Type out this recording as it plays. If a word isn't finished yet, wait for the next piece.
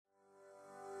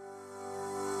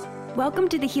Welcome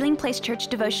to the Healing Place Church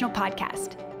Devotional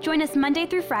Podcast. Join us Monday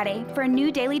through Friday for a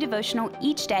new daily devotional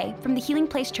each day from the Healing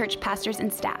Place Church pastors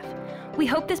and staff. We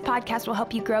hope this podcast will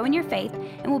help you grow in your faith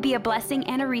and will be a blessing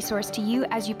and a resource to you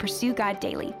as you pursue God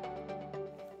daily.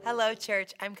 Hello,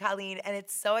 church. I'm Colleen, and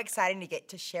it's so exciting to get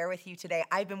to share with you today.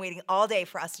 I've been waiting all day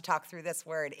for us to talk through this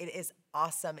word. It is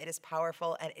awesome, it is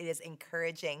powerful, and it is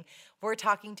encouraging. We're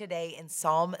talking today in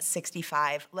Psalm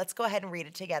 65. Let's go ahead and read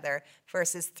it together,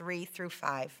 verses 3 through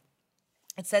 5.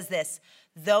 It says this: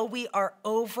 "Though we are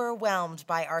overwhelmed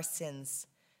by our sins,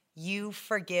 you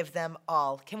forgive them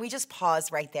all." Can we just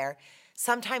pause right there?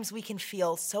 Sometimes we can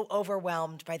feel so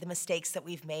overwhelmed by the mistakes that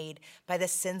we've made, by the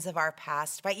sins of our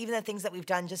past, by even the things that we've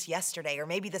done just yesterday or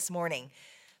maybe this morning.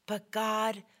 But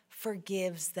God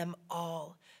forgives them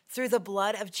all. Through the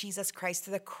blood of Jesus Christ,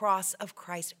 through the cross of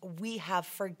Christ, we have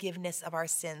forgiveness of our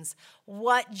sins.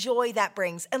 What joy that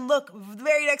brings. And look, the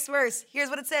very next verse, here's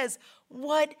what it says: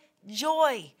 "What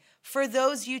joy for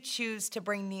those you choose to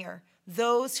bring near,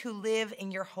 those who live in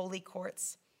your holy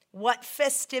courts. What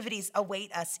festivities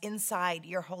await us inside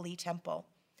your holy temple.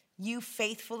 You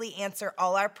faithfully answer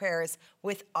all our prayers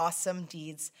with awesome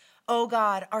deeds. Oh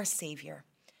God, our Savior,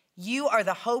 you are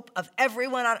the hope of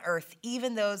everyone on earth,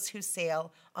 even those who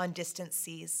sail on distant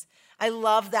seas." I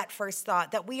love that first thought,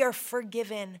 that we are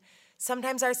forgiven.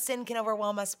 Sometimes our sin can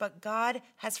overwhelm us, but God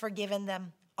has forgiven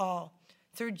them all.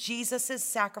 Through Jesus'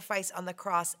 sacrifice on the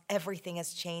cross, everything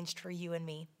has changed for you and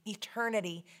me.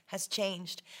 Eternity has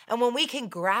changed. And when we can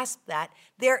grasp that,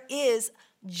 there is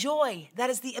joy. That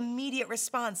is the immediate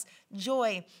response,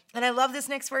 joy. And I love this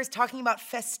next verse talking about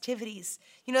festivities.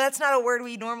 You know, that's not a word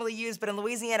we normally use, but in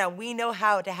Louisiana, we know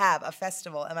how to have a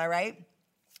festival. Am I right?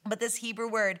 But this Hebrew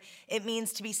word, it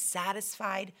means to be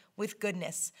satisfied with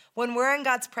goodness. When we're in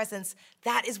God's presence,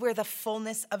 that is where the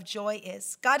fullness of joy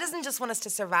is. God doesn't just want us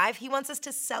to survive. He wants us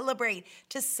to celebrate,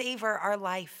 to savor our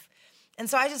life. And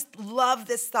so I just love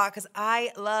this thought because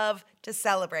I love to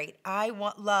celebrate. I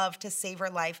love to savor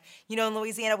life. You know, in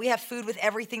Louisiana, we have food with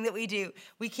everything that we do.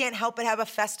 We can't help but have a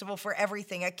festival for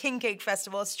everything, a king cake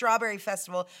festival, a strawberry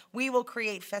festival. We will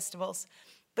create festivals.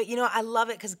 But you know, I love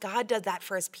it because God did that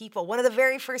for his people. One of the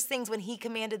very first things when he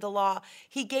commanded the law,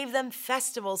 he gave them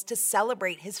festivals to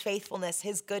celebrate his faithfulness,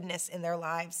 his goodness in their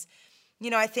lives. You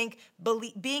know, I think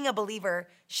being a believer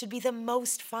should be the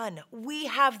most fun. We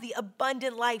have the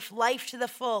abundant life, life to the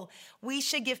full. We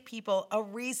should give people a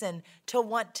reason to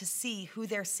want to see who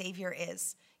their Savior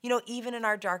is. You know, even in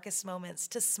our darkest moments,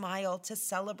 to smile, to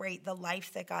celebrate the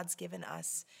life that God's given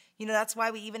us. You know, that's why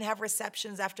we even have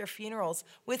receptions after funerals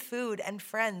with food and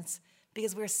friends,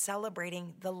 because we're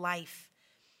celebrating the life.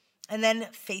 And then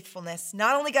faithfulness.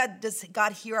 Not only does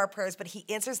God hear our prayers, but he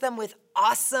answers them with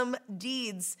awesome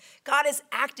deeds. God is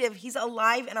active. He's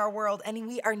alive in our world, and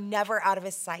we are never out of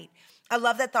his sight. I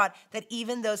love that thought, that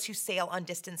even those who sail on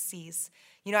distant seas.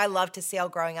 You know, I loved to sail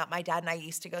growing up. My dad and I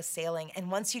used to go sailing,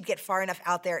 and once you'd get far enough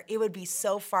out there, it would be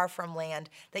so far from land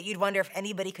that you'd wonder if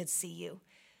anybody could see you.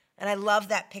 And I love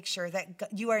that picture, that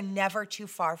you are never too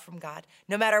far from God.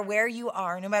 No matter where you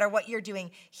are, no matter what you're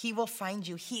doing, he will find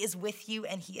you. He is with you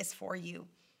and he is for you.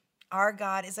 Our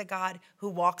God is a God who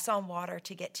walks on water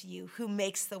to get to you, who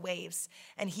makes the waves,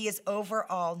 and he is over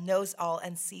all, knows all,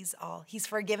 and sees all. He's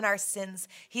forgiven our sins.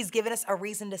 He's given us a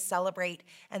reason to celebrate,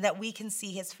 and that we can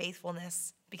see his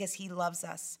faithfulness because he loves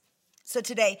us. So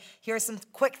today, here are some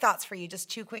quick thoughts for you,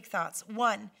 just 2 quick thoughts.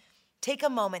 1, take a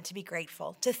moment to be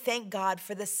grateful, to thank God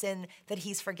for the sin that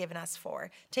he's forgiven us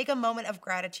for. Take a moment of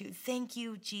gratitude. Thank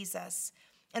you, Jesus.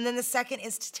 And then the second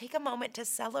is to take a moment to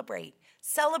celebrate.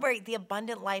 Celebrate the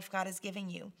abundant life God is giving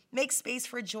you. Make space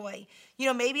for joy. You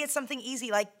know, maybe it's something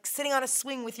easy like sitting on a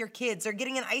swing with your kids or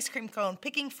getting an ice cream cone,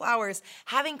 picking flowers,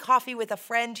 having coffee with a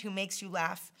friend who makes you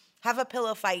laugh. Have a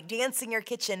pillow fight, dance in your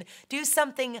kitchen. Do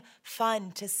something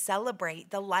fun to celebrate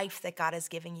the life that God is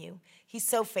giving you. He's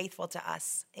so faithful to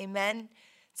us. Amen.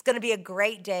 It's going to be a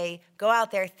great day. Go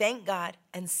out there, thank God,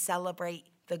 and celebrate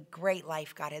the great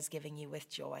life God has given you with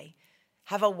joy.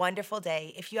 Have a wonderful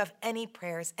day. If you have any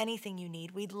prayers, anything you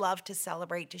need, we'd love to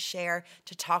celebrate, to share,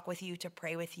 to talk with you, to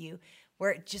pray with you.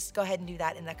 Just go ahead and do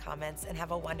that in the comments, and have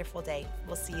a wonderful day.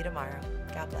 We'll see you tomorrow.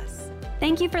 God bless.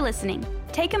 Thank you for listening.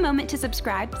 Take a moment to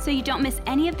subscribe so you don't miss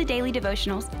any of the daily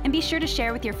devotionals, and be sure to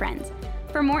share with your friends.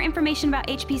 For more information about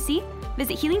HPC,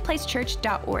 visit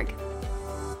healingplacechurch.org.